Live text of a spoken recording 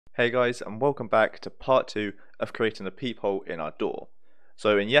Hey guys, and welcome back to part 2 of creating a peephole in our door.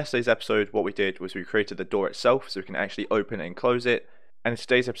 So in yesterday's episode, what we did was we created the door itself so we can actually open and close it. And in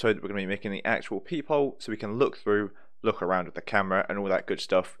today's episode, we're going to be making the actual peephole so we can look through, look around with the camera and all that good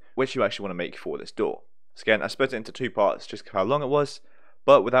stuff, which you actually want to make for this door. So again, I split it into two parts just how long it was.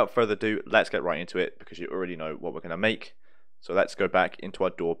 But without further ado, let's get right into it because you already know what we're going to make. So let's go back into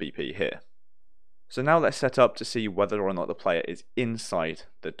our door BP here. So now let's set up to see whether or not the player is inside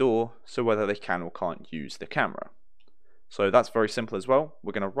the door, so whether they can or can't use the camera. So that's very simple as well.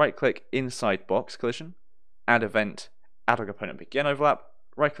 We're going to right click inside box collision, add event, add a component begin overlap,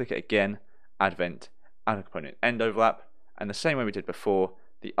 right click it again, add event, add a component end overlap, and the same way we did before,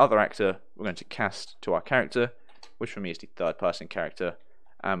 the other actor we're going to cast to our character, which for me is the third person character,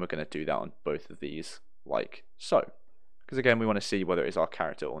 and we're going to do that on both of these like so. Because again, we want to see whether it is our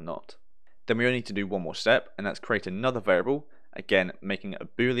character or not. Then we only need to do one more step, and that's create another variable, again making it a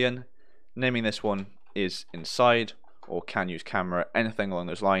boolean, naming this one is inside or can use camera, anything along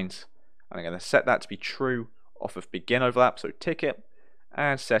those lines, and I'm going to set that to be true off of begin overlap, so tick it,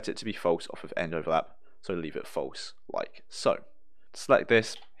 and set it to be false off of end overlap, so leave it false like so. Select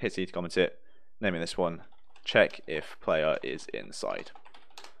this, hit C to comment it, naming this one check if player is inside.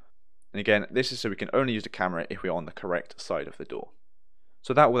 And again, this is so we can only use the camera if we are on the correct side of the door.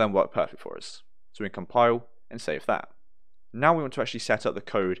 So that will then work perfect for us. So we can compile and save that. Now we want to actually set up the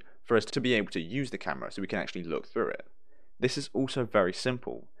code for us to be able to use the camera so we can actually look through it. This is also very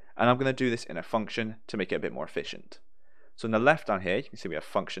simple, and I'm going to do this in a function to make it a bit more efficient. So on the left down here, you can see we have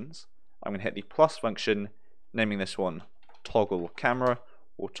functions. I'm going to hit the plus function, naming this one toggle camera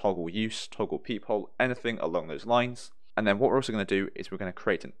or toggle use, toggle peephole, anything along those lines. And then what we're also going to do is we're going to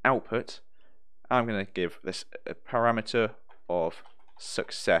create an output. I'm going to give this a parameter of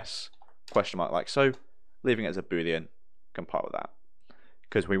success question mark like so, leaving it as a boolean, compile that,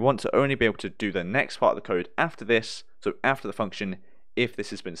 because we want to only be able to do the next part of the code after this, so after the function, if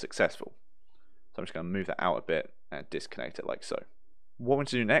this has been successful. So I'm just going to move that out a bit and disconnect it like so. What we want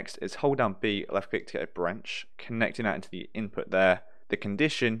to do next is hold down B, left click to get a branch, connecting that into the input there. The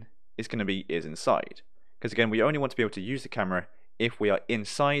condition is going to be is inside, because again we only want to be able to use the camera if we are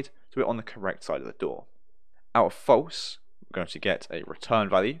inside, so we're on the correct side of the door. Out of false, we're going to get a return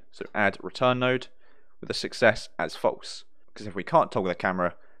value, so add return node with a success as false, because if we can't toggle the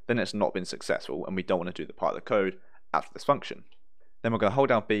camera, then it's not been successful and we don't want to do the part of the code after this function. Then we're going to hold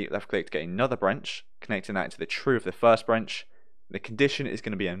down B, left click to get another branch, connecting that into the true of the first branch. The condition is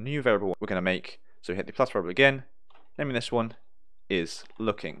going to be a new variable we're going to make, so hit the plus variable again, naming this one is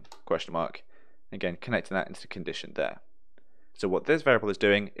looking question mark, again connecting that into the condition there. So what this variable is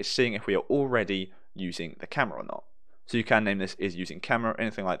doing is seeing if we are already using the camera or not. So you can name this is using camera or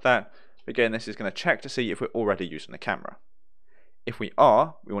anything like that. But again, this is going to check to see if we're already using the camera. If we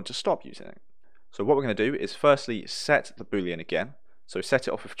are, we want to stop using it. So what we're going to do is firstly set the boolean again. So set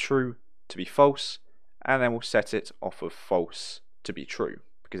it off of true to be false, and then we'll set it off of false to be true,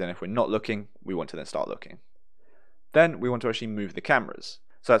 because then if we're not looking, we want to then start looking. Then we want to actually move the cameras.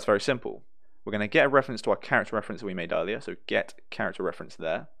 So that's very simple. We're going to get a reference to our character reference that we made earlier, so get character reference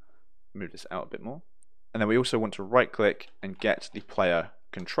there. Move this out a bit more. And then we also want to right click and get the player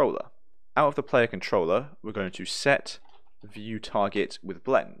controller. Out of the player controller, we're going to set view target with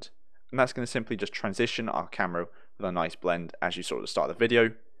blend. And that's going to simply just transition our camera with a nice blend as you saw at the start of the video.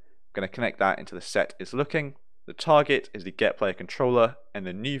 We're going to connect that into the set is looking. The target is the get player controller, and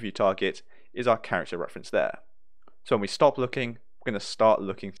the new view target is our character reference there. So when we stop looking, we're going to start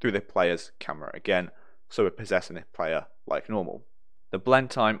looking through the player's camera again, so we're possessing the player like normal. The blend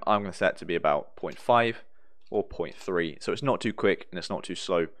time I'm going to set to be about 0.5 or 0.3, so it's not too quick and it's not too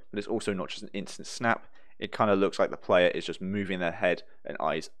slow, but it's also not just an instant snap. It kind of looks like the player is just moving their head and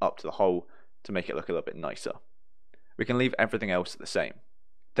eyes up to the hole to make it look a little bit nicer. We can leave everything else the same.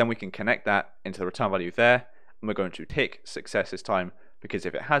 Then we can connect that into the return value there, and we're going to tick success this time, because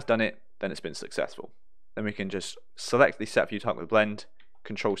if it has done it, then it's been successful. Then we can just select the set view target with blend,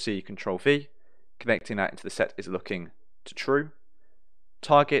 Control C, Control V, connecting that into the set is looking to true.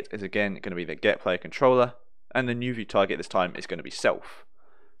 Target is again going to be the get player controller, and the new view target this time is going to be self.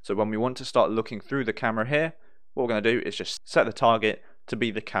 So when we want to start looking through the camera here, what we're going to do is just set the target to be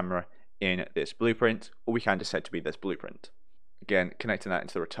the camera in this blueprint, or we can just set it to be this blueprint. Again, connecting that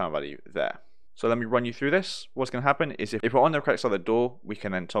into the return value there. So let me run you through this. What's going to happen is if we're on the correct side of the door, we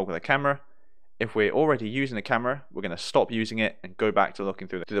can then toggle the camera. If we're already using the camera, we're going to stop using it and go back to looking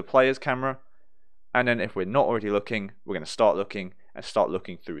through the player's camera. And then if we're not already looking, we're going to start looking and start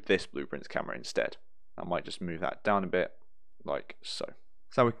looking through this blueprint's camera instead. I might just move that down a bit like so.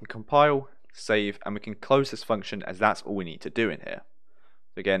 So we can compile, save, and we can close this function as that's all we need to do in here.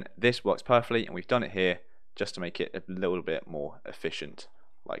 So again, this works perfectly, and we've done it here just to make it a little bit more efficient,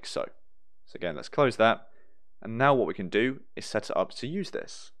 like so. So again, let's close that. And now what we can do is set it up to use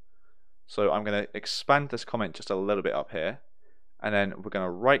this. So I'm going to expand this comment just a little bit up here, and then we're going to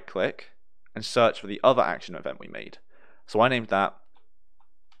right click and search for the other action event we made. So I named that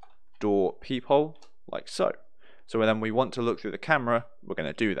door peephole, like so. So then we want to look through the camera, we're going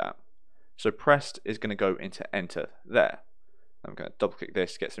to do that. So pressed is going to go into enter there. I'm going to double click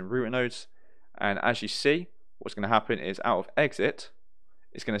this, get some router nodes, and as you see, what's going to happen is out of exit,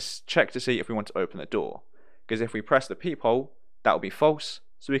 it's going to check to see if we want to open the door. Because if we press the peephole, that will be false,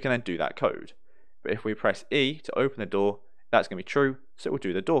 so we can then do that code. But if we press E to open the door, that's going to be true, so it will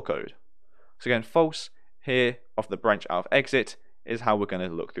do the door code. So again, false here of the branch out of exit is how we're going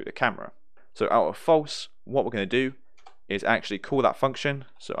to look through the camera. So out of false, what we're going to do is actually call that function.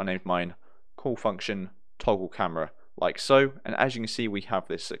 So I named mine call function toggle camera, like so, and as you can see, we have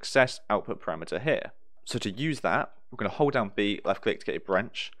this success output parameter here. So to use that, we're going to hold down B, left click to get a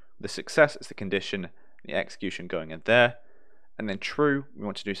branch. The success is the condition, the execution going in there, and then true, we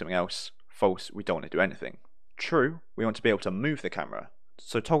want to do something else. False, we don't want to do anything. True, we want to be able to move the camera.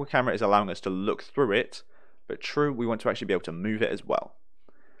 So toggle camera is allowing us to look through it, but true, we want to actually be able to move it as well.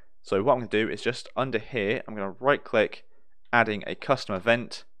 So what I'm going to do is just under here, I'm going to right click, adding a custom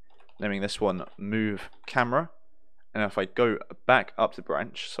event, naming this one move camera. And if I go back up to the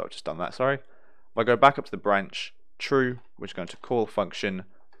branch, so I've just done that, sorry. If I go back up to the branch, true, we're just going to call function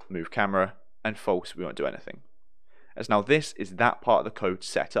move camera, and false, we won't do anything. As now this is that part of the code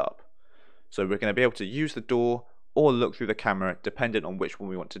set up. So we're going to be able to use the door or look through the camera depending on which one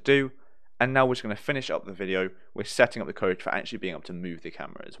we want to do. And now we're just going to finish up the video with setting up the code for actually being able to move the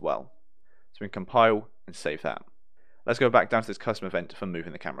camera as well. So we can compile and save that. Let's go back down to this custom event for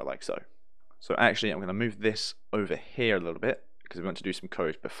moving the camera like so. So actually I'm going to move this over here a little bit because we want to do some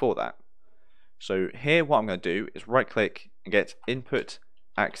code before that. So here what I'm going to do is right click and get input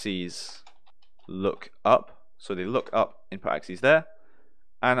axes look up. So the look up input axes there.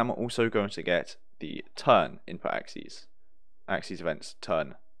 And I'm also going to get the turn input axes events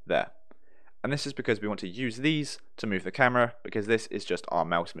turn there. And this is because we want to use these to move the camera, because this is just our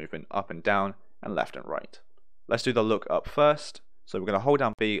mouse movement up and down and left and right. Let's do the look up first. So we're going to hold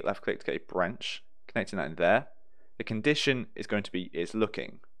down B, left click to get a branch, connecting that in there. The condition is going to be is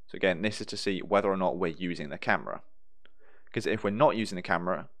looking. So again, this is to see whether or not we're using the camera. Because if we're not using the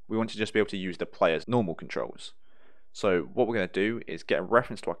camera, we want to just be able to use the player's normal controls. So what we're going to do is get a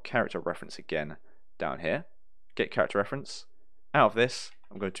reference to our character reference again down here. Get character reference. Out of this,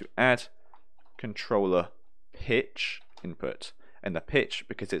 I'm going to add controller pitch input. And the pitch,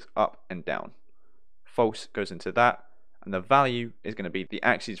 because it's up and down. False goes into that. And the value is going to be the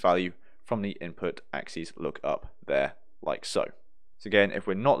axes value from the input axes look up there, like so. So again, if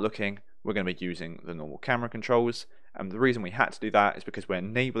we're not looking, we're going to be using the normal camera controls. And the reason we had to do that is because we're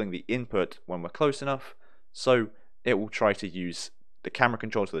enabling the input when we're close enough. So it will try to use the camera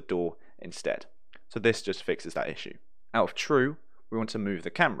controls of the door instead. So this just fixes that issue. Out of true, we want to move the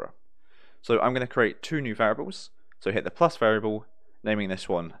camera. So I'm going to create two new variables. So hit the plus variable, naming this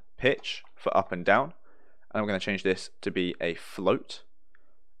one pitch for up and down. And I'm going to change this to be a float.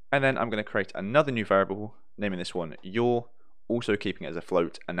 And then I'm going to create another new variable, naming this one yaw, also keeping it as a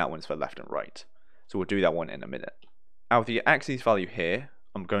float, and that one's for left and right. So we'll do that one in a minute. Out of the axes value here,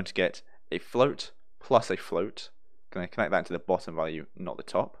 I'm going to get a float plus a float. I'm going to connect that to the bottom value, not the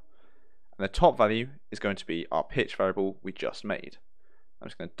top. And the top value is going to be our pitch variable we just made. I'm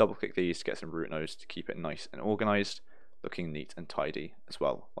just going to double click these to get some root nodes to keep it nice and organized, looking neat and tidy as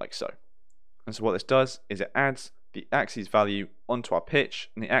well, like so. And so what this does is it adds the axes value onto our pitch,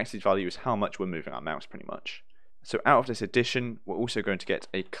 and the axes value is how much we're moving our mouse pretty much. So out of this addition, we're also going to get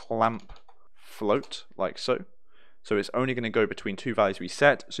a clamp float, like so. So it's only going to go between two values we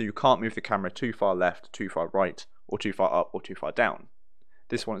set, so you can't move the camera too far left, too far right, or too far up, or too far down.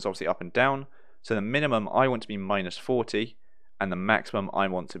 This one is obviously up and down, so the minimum I want to be minus 40, and the maximum I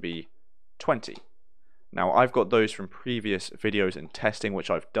want to be 20. Now I've got those from previous videos and testing which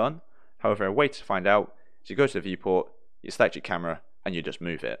I've done. However, a way to find out is you go to the viewport, you select your camera, and you just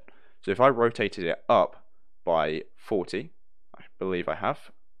move it. So if I rotated it up by 40, I believe I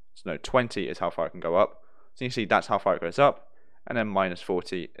have, so no, 20 is how far I can go up. So you can see that's how far it goes up, and then minus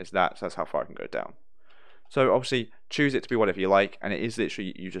 40 is that, so that's how far I can go down. So obviously choose it to be whatever you like, and it is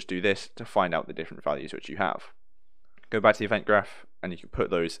literally you just do this to find out the different values which you have. Go back to the event graph, and you can put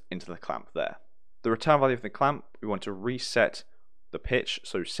those into the clamp there. The return value of the clamp, we want to reset the pitch,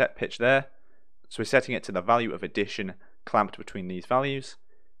 so set pitch there. So we're setting it to the value of addition clamped between these values,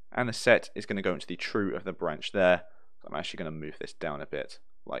 and the set is going to go into the true of the branch there, I'm actually going to move this down a bit,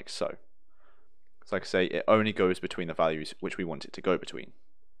 like so. So like I say, it only goes between the values which we want it to go between.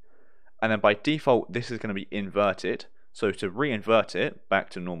 And then by default, this is going to be inverted. So to re-invert it back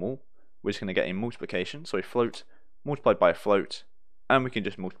to normal, we're just going to get a multiplication. So a float multiplied by a float, and we can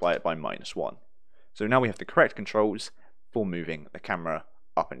just multiply it by -1. So now we have the correct controls for moving the camera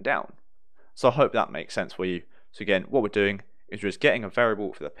up and down. So I hope that makes sense for you. So again, what we're doing is we're just getting a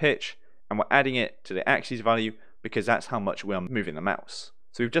variable for the pitch, and we're adding it to the axis value because that's how much we are moving the mouse.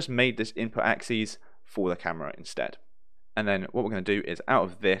 So we've just made this input axis for the camera instead. And then what we're going to do is out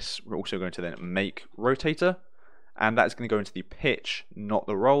of this, we're also going to then make rotator, and that's going to go into the pitch, not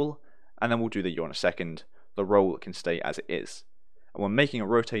the roll, and then we'll do the yaw in a second. The roll can stay as it is. And we're making a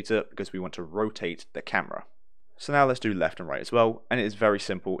rotator because we want to rotate the camera. So now let's do left and right as well, and it is very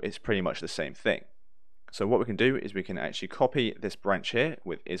simple, it's pretty much the same thing. So what we can do is we can actually copy this branch here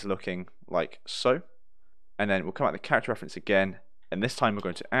with is looking like so, and then we'll come out the character reference again, and this time we're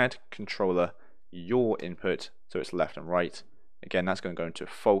going to add controller yaw input, so it's left and right. Again, that's going to go into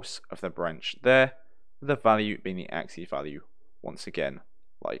false of the branch there, with the value being the axis value once again,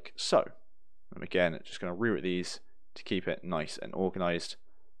 like so. And again, just going to reroute these to keep it nice and organized,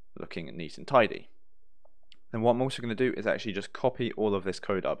 looking neat and tidy. Then what I'm also going to do is actually just copy all of this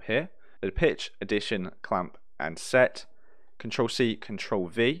code up here. The pitch, addition, clamp, and set. Control C, Control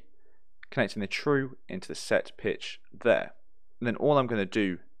V, connecting the true into the set pitch there. And then all I'm going to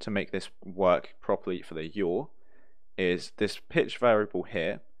do to make this work properly for the yaw is this pitch variable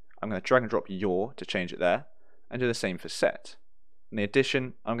here. I'm going to drag and drop yaw to change it there, and do the same for set. In the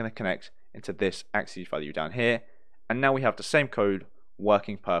addition, I'm going to connect into this axis value down here, and now we have the same code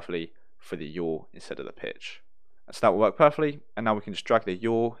working perfectly for the yaw instead of the pitch. And so that will work perfectly, and now we can just drag the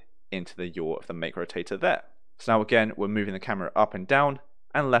yaw into the yaw of the make rotator there. So now again, we're moving the camera up and down,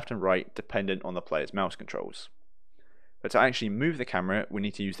 and left and right dependent on the player's mouse controls. But to actually move the camera, we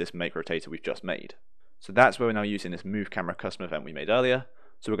need to use this make rotator we've just made. So that's where we're now using this move camera custom event we made earlier.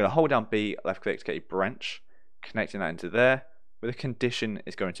 So we're going to hold down B, left click to get a branch, connecting that into there, where the condition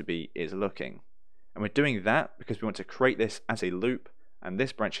is going to be is looking. And we're doing that because we want to create this as a loop, and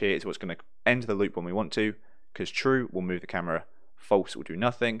this branch here is what's going to end the loop when we want to, because true will move the camera, false will do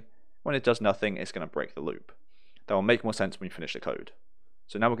nothing. When it does nothing, it's going to break the loop. That will make more sense when we finish the code.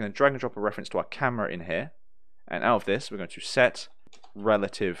 So now we're going to drag and drop a reference to our camera in here, and out of this we're going to set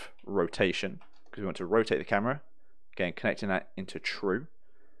relative rotation, because we want to rotate the camera, again connecting that into true.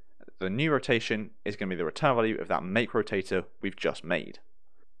 The new rotation is going to be the return value of that make rotator we've just made.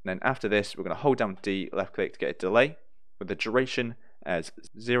 And then after this, we're going to hold down D, left click to get a delay, with the duration as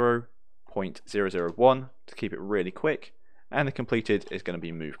 0.001 to keep it really quick, and the completed is going to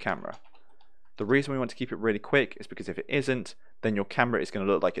be move camera. The reason we want to keep it really quick is because if it isn't, then your camera is going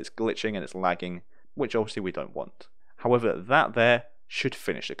to look like it's glitching and it's lagging, which obviously we don't want. However, that there should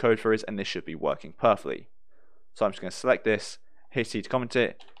finish the code for us, and this should be working perfectly. So I'm just going to select this, hit C to comment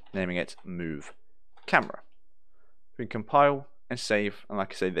it, naming it move camera. We can compile and save, and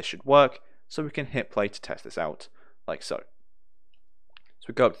like I say, this should work, so we can hit play to test this out, like so. So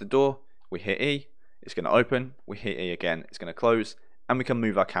we go up to the door, we hit E, it's going to open, we hit E again, it's going to close, and we can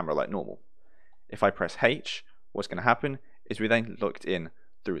move our camera like normal. If I press H, what's going to happen is we then looked in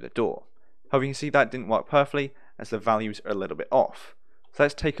through the door. However, you can see that didn't work perfectly as the values are a little bit off. So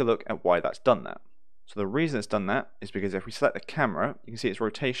let's take a look at why that's done that. So the reason it's done that is because if we select the camera, you can see its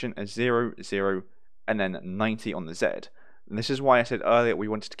rotation as 0, 0, and then 90 on the Z. And this is why I said earlier we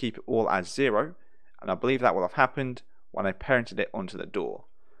wanted to keep it all as 0, and I believe that will have happened when I parented it onto the door.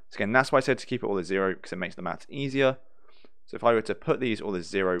 So again, that's why I said to keep it all as 0, because it makes the maths easier. So if I were to put these all as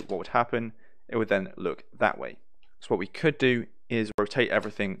 0, what would happen? It would then look that way. So what we could do is rotate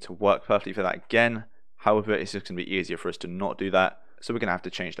everything to work perfectly for that again. However, it's just going to be easier for us to not do that, so we're going to have to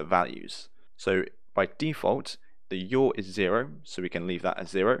change the values. So by default, the yaw is 0, so we can leave that as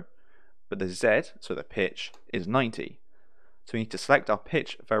 0, but the Z, so the pitch, is 90. So we need to select our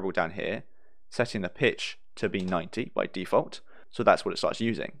pitch variable down here, setting the pitch to be 90 by default, so that's what it starts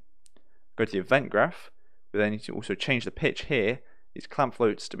using. Go to the event graph, we then need to also change the pitch here, these clamp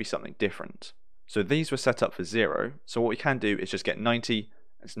floats, to be something different. So these were set up for 0, so what we can do is just get 90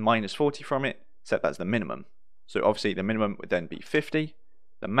 and minus 40 from it, set that as the minimum. So obviously the minimum would then be 50,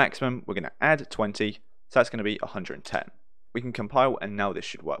 the maximum we're going to add 20, so that's going to be 110. We can compile, and now this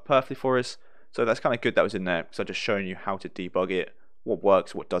should work perfectly for us. So that's kind of good that was in there, because I've just shown you how to debug it, what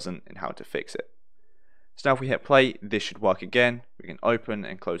works, what doesn't, and how to fix it. So now if we hit play, this should work again. We can open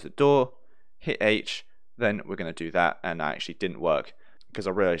and close the door, hit H, then we're going to do that, and that actually didn't work because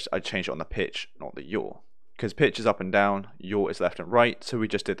I realized I changed it on the pitch, not the yaw. Because pitch is up and down, yaw is left and right, so we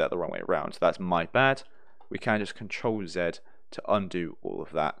just did that the wrong way around. So that's my bad. we can just Control Z to undo all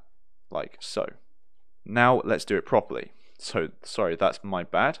of that, like so. Now let's do it properly. So, sorry, that's my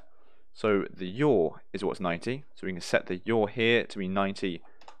bad. So the yaw is what's 90, so we can set the yaw here to be 90,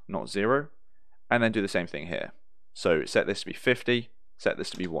 not 0, and then do the same thing here. So set this to be 50, set this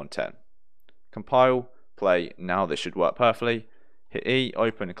to be 110. Compile, play, now this should work perfectly. Hit E,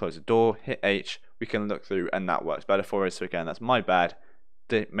 open and close the door, hit H, we can look through and that works better for us. So again, that's my bad,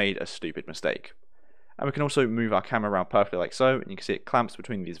 made a stupid mistake. And we can also move our camera around perfectly like so, and you can see it clamps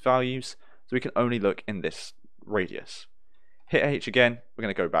between these values, so we can only look in this radius. Hit H again, we're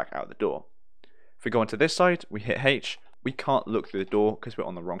going to go back out the door. If we go onto this side, we hit H, we can't look through the door because we're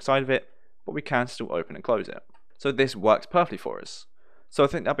on the wrong side of it, but we can still open and close it. So this works perfectly for us. So I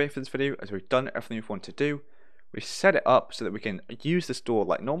think that'll be it for this video, as we've done everything we want to do. We've set it up so that we can use this door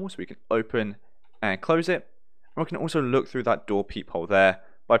like normal, so we can open and close it. And we can also look through that door peephole there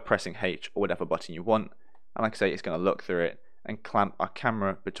by pressing H or whatever button you want. And like I say, it's going to look through it and clamp our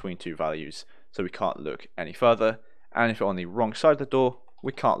camera between two values so we can't look any further. And if you're on the wrong side of the door,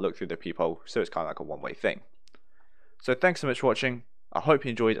 we can't look through the peephole, so it's kind of like a one-way thing. So thanks so much for watching. I hope you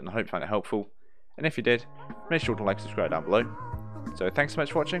enjoyed and I hope you found it helpful. And if you did, make sure to like and subscribe down below. So thanks so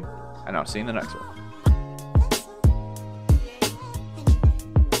much for watching, and I'll see you in the next one.